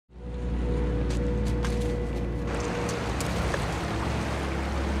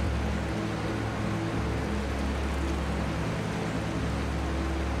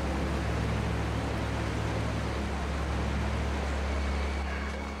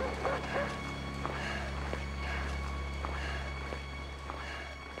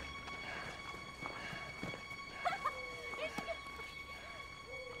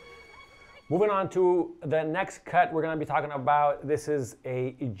Moving on to the next cut we're going to be talking about, this is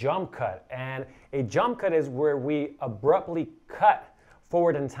a jump cut. And a jump cut is where we abruptly cut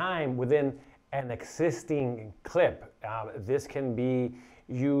forward in time within an existing clip. This can be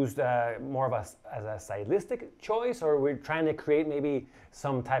used more of as a stylistic choice, or we're trying to create maybe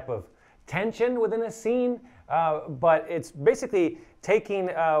some type of tension within a scene. But it's basically taking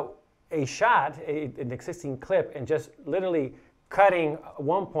a shot, an existing clip, and just literally cutting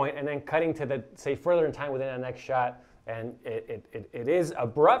one point and then cutting to the, say, further in time within the next shot. And it is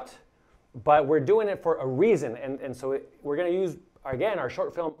abrupt, but we're doing it for a reason. And so we're going to use, again, our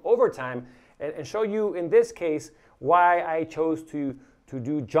short film Overtime and show you, in this case, why I chose to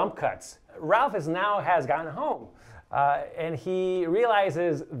do jump cuts. Ralph has gotten home, and he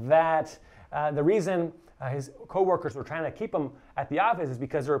realizes that the reason his coworkers were trying to keep him at the office is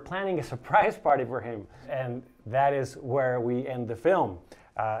because they were planning a surprise party for him, and that is where we end the film.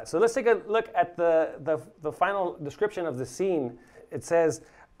 So let's take a look at the final description of the scene. It says,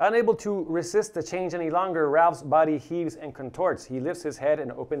 "Unable to resist the change any longer, Ralph's body heaves and contorts. He lifts his head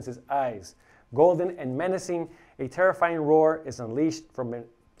and opens his eyes. Golden and menacing, a terrifying roar is unleashed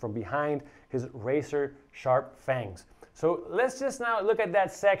from behind his razor-sharp fangs." So let's just now look at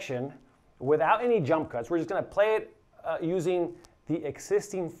that section without any jump cuts. We're just going to play it using the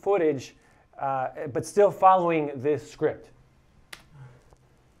existing footage, but still following this script.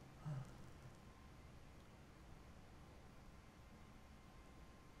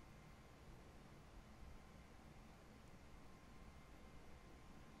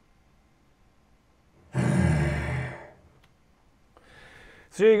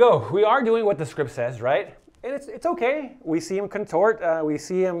 So there you go. We are doing what the script says, right? And it's okay. We see him contort. We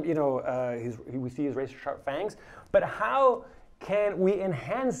see him, we see his razor sharp fangs. But how can we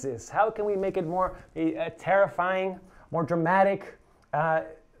enhance this? How can we make it more terrifying, more dramatic?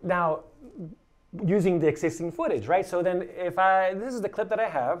 Now, using the existing footage, right? So then, this is the clip that I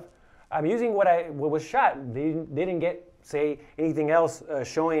have. I'm using what was shot. They didn't get, say, anything else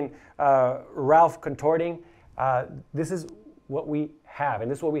showing Ralph contorting. This is what we have,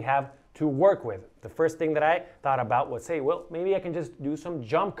 and this is what we have to work with. The first thing that I thought about was, say, well, maybe I can just do some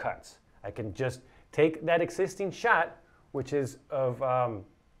jump cuts. I can just take that existing shot, which is of,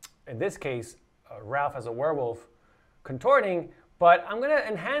 in this case, Ralph as a werewolf contorting, but I'm gonna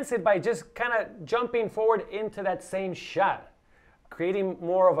enhance it by just kind of jumping forward into that same shot, creating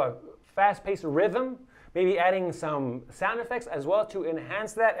more of a fast-paced rhythm, maybe adding some sound effects as well to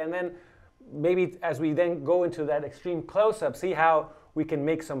enhance that, and then maybe as we then go into that extreme close-up, see how we can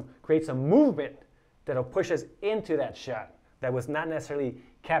create some movement that'll push us into that shot that was not necessarily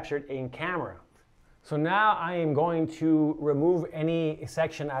captured in camera. So now I am going to remove any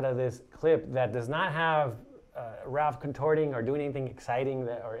section out of this clip that does not have Ralph contorting or doing anything exciting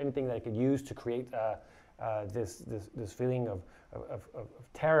or anything that I could use to create this feeling of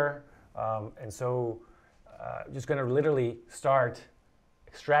terror. And so I'm just going to literally start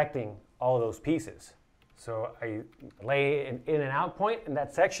extracting all of those pieces. So I lay an in and out point in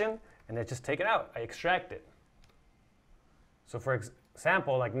that section, and then just take it out. I extract it. So for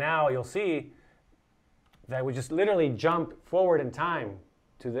example, like now you'll see that we just literally jump forward in time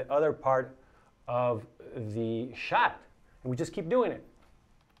to the other part of the shot. And we just keep doing it.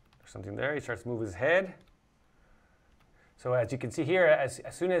 There's something there. He starts to move his head. So as you can see here, as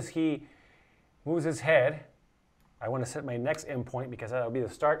soon as he moves his head, I want to set my next end point because that'll be the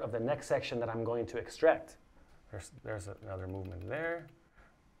start of the next section that I'm going to extract. There's another movement there.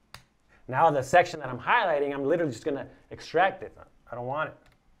 Now the section that I'm highlighting, I'm literally just going to extract it. I don't want it.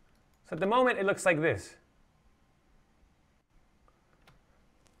 So at the moment, it looks like this.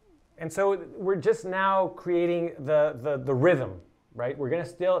 And so we're just now creating the rhythm, right? We're going to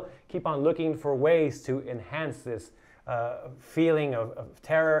still keep on looking for ways to enhance this feeling of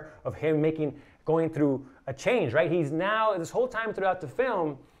terror, of him going through a change, right? He's now, this whole time throughout the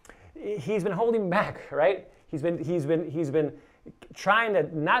film, he's been holding back, right? He's been trying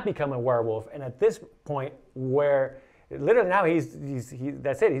to not become a werewolf, and at this point where literally now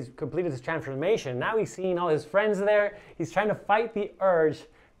that's it, he's completed his transformation. Now he's seeing all his friends there. He's trying to fight the urge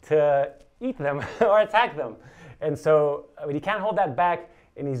to eat them or attack them. And so he can't hold that back,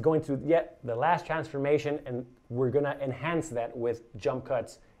 and he's going through yet the last transformation, and we're gonna enhance that with jump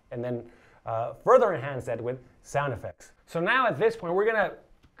cuts, and then further enhance that with sound effects. So now at this point, we're gonna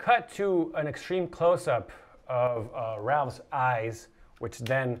cut to an extreme close-up of Ralph's eyes, which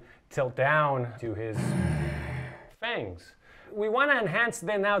then tilt down to his fangs. We want to enhance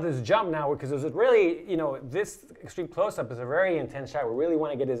then now this jump now, because there's really, this extreme close-up is a very intense shot. We really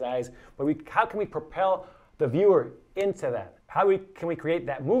want to get his eyes, but how can we propel the viewer into that. How can we create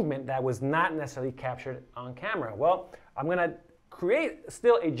that movement that was not necessarily captured on camera? Well, I'm going to create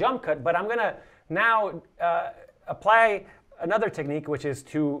still a jump cut, but I'm going to now apply another technique, which is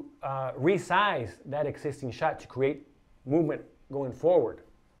to resize that existing shot to create movement going forward.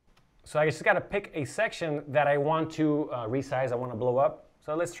 So I just got to pick a section that I want to resize, I want to blow up.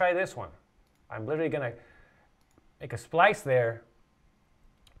 So let's try this one. I'm literally going to make a splice there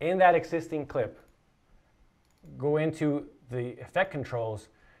in that existing clip, go into the effect controls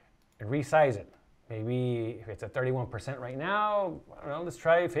and resize it. Maybe if it's at 31% right now, I don't know, let's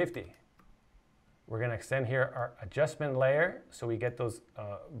try 50. We're going to extend here our adjustment layer so we get those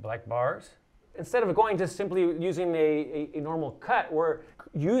black bars. Instead of going just simply using a normal cut, we're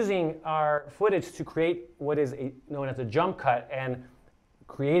using our footage to create what is known as a jump cut and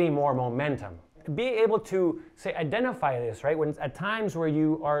creating more momentum. Be able to, say, identify this, right? When at times where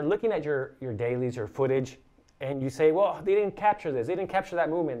you are looking at your dailies, your footage, and you say, well, they didn't capture this, they didn't capture that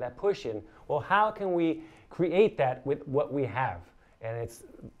movement, that push in. Well, how can we create that with what we have? And it's,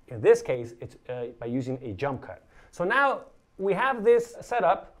 in this case, it's by using a jump cut. So now we have this set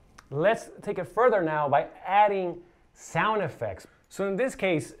up. Let's take it further now by adding sound effects. So in this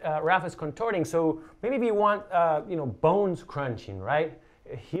case, Ralph is contorting, so maybe we want bones crunching, right?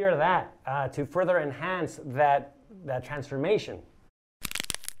 Hear that to further enhance that transformation.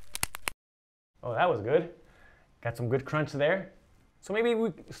 Oh, that was good. Got some good crunch there. So maybe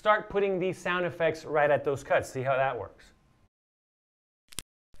we start putting these sound effects right at those cuts. See how that works.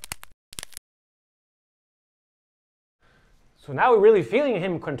 So now we're really feeling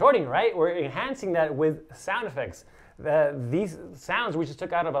him contorting, right? We're enhancing that with sound effects. These sounds we just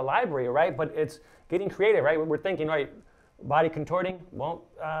took out of a library, right? But it's getting creative, right? We're thinking, right, body contorting, won't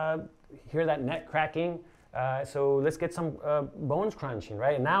hear that neck cracking. So let's get some bones crunching,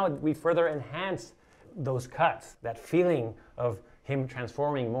 right? And now we further enhance those cuts, that feeling of him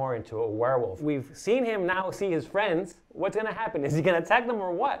transforming more into a werewolf. We've seen him now see his friends. What's going to happen? Is he going to attack them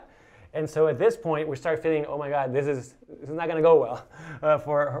or what? And so at this point, we start feeling, oh my God, this is not going to go well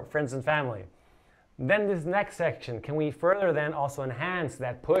for our friends and family. Then this next section, can we further then also enhance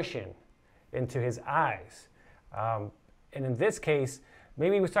that push into his eyes? And in this case,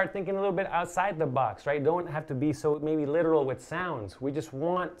 maybe we start thinking a little bit outside the box, right? Don't have to be so maybe literal with sounds. We just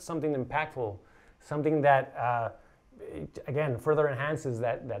want something impactful, something that, again, further enhances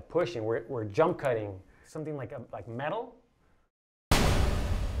that pushing. We're jump cutting, something like metal.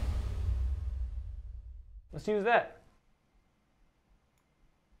 Let's use that.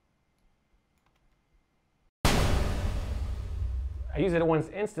 I used it at one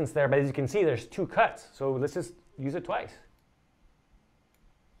instance there, but as you can see, there's two cuts. So let's just use it twice.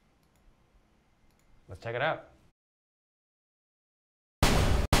 Let's check it out.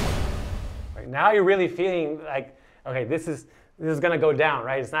 Right, now you're really feeling like, okay, this is going to go down,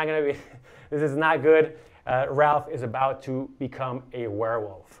 right? It's not going to be, this is not good. Ralph is about to become a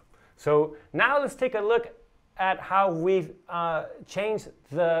werewolf. So now let's take a look at how we've changed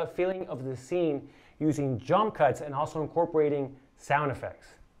the feeling of the scene using jump cuts and also incorporating sound effects.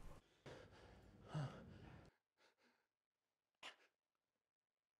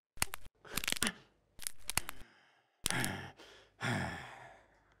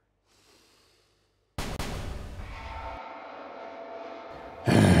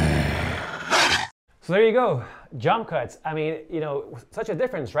 So there you go, jump cuts. I mean, such a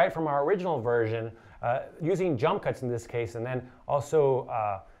difference, right, from our original version, using jump cuts in this case, and then also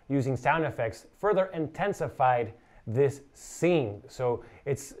using sound effects further intensified this scene. So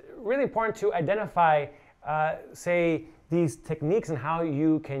it's really important to identify, say, these techniques and how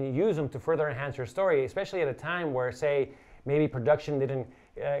you can use them to further enhance your story, especially at a time where, say, maybe production didn't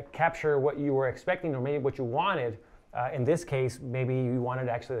capture what you were expecting or maybe what you wanted. In this case, maybe you wanted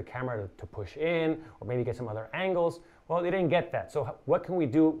actually the camera to push in or maybe get some other angles. Well, they didn't get that. So what can we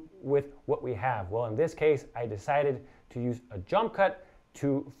do with what we have? Well, in this case, I decided to use a jump cut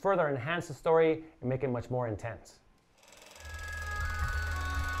to further enhance the story and make it much more intense.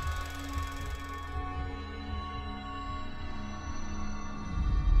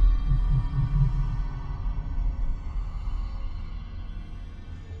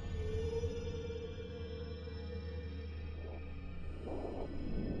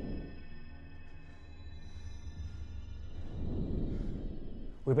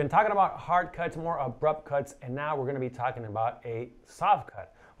 We've been talking about hard cuts, more abrupt cuts, and now we're going to be talking about a soft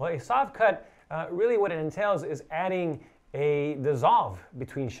cut. Well, a soft cut, really what it entails is adding a dissolve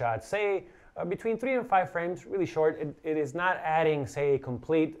between shots, say between 3 and 5 frames, really short. It is not adding, say, a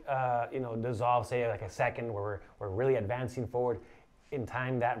complete dissolve, say like a second, where we're really advancing forward in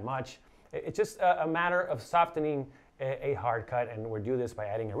time that much. It's just a matter of softening a hard cut, and we'll do this by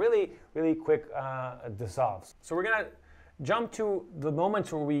adding a really, really quick dissolves. So we're gonna jump to the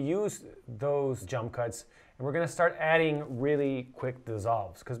moments where we use those jump cuts, and we're gonna start adding really quick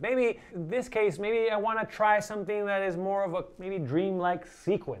dissolves. Because maybe in this case, maybe I wanna try something that is more of a maybe dreamlike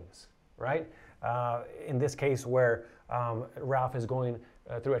sequence, right? In this case where Ralph is going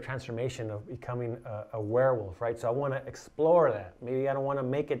through a transformation of becoming a werewolf, right? So I wanna explore that. Maybe I don't wanna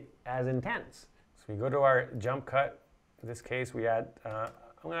make it as intense. So we go to our jump cut. In this case, we add, I'm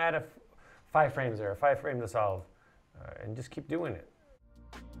gonna add 5 frames there, a 5-frame dissolve. And just keep doing it.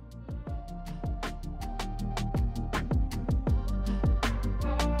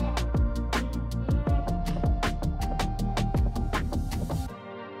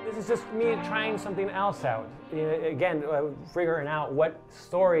 This is just me trying something else out. Again, figuring out what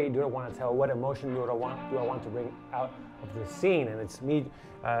story do I want to tell, what emotion do I want to bring out of the scene, and it's me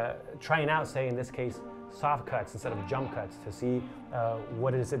trying out, say in this case, soft cuts instead of jump cuts to see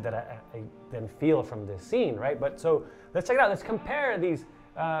what is it that I then feel from this scene, right? But so let's check it out. Let's compare these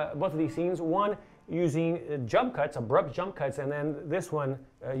both of these scenes. One using jump cuts, abrupt jump cuts, and then this one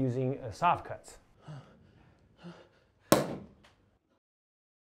using soft cuts.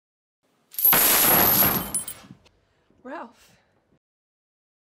 Ralph.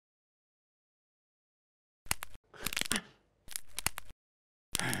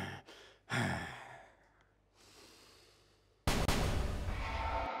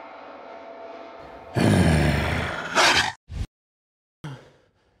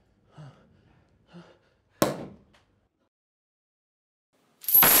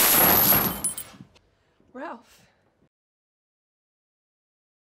 Ralph.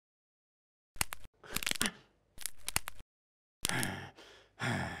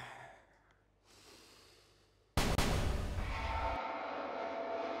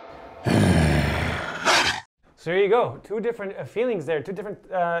 So there you go, 2 different feelings there, 2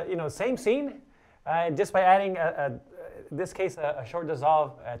 different, same scene, just by adding, in this case, a short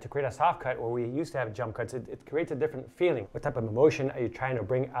dissolve to create a soft cut where we used to have jump cuts. It creates a different feeling. What type of emotion are you trying to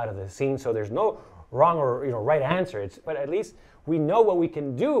bring out of the scene? So there's no wrong or right answer, but at least we know what we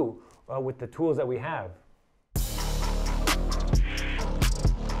can do with the tools that we have.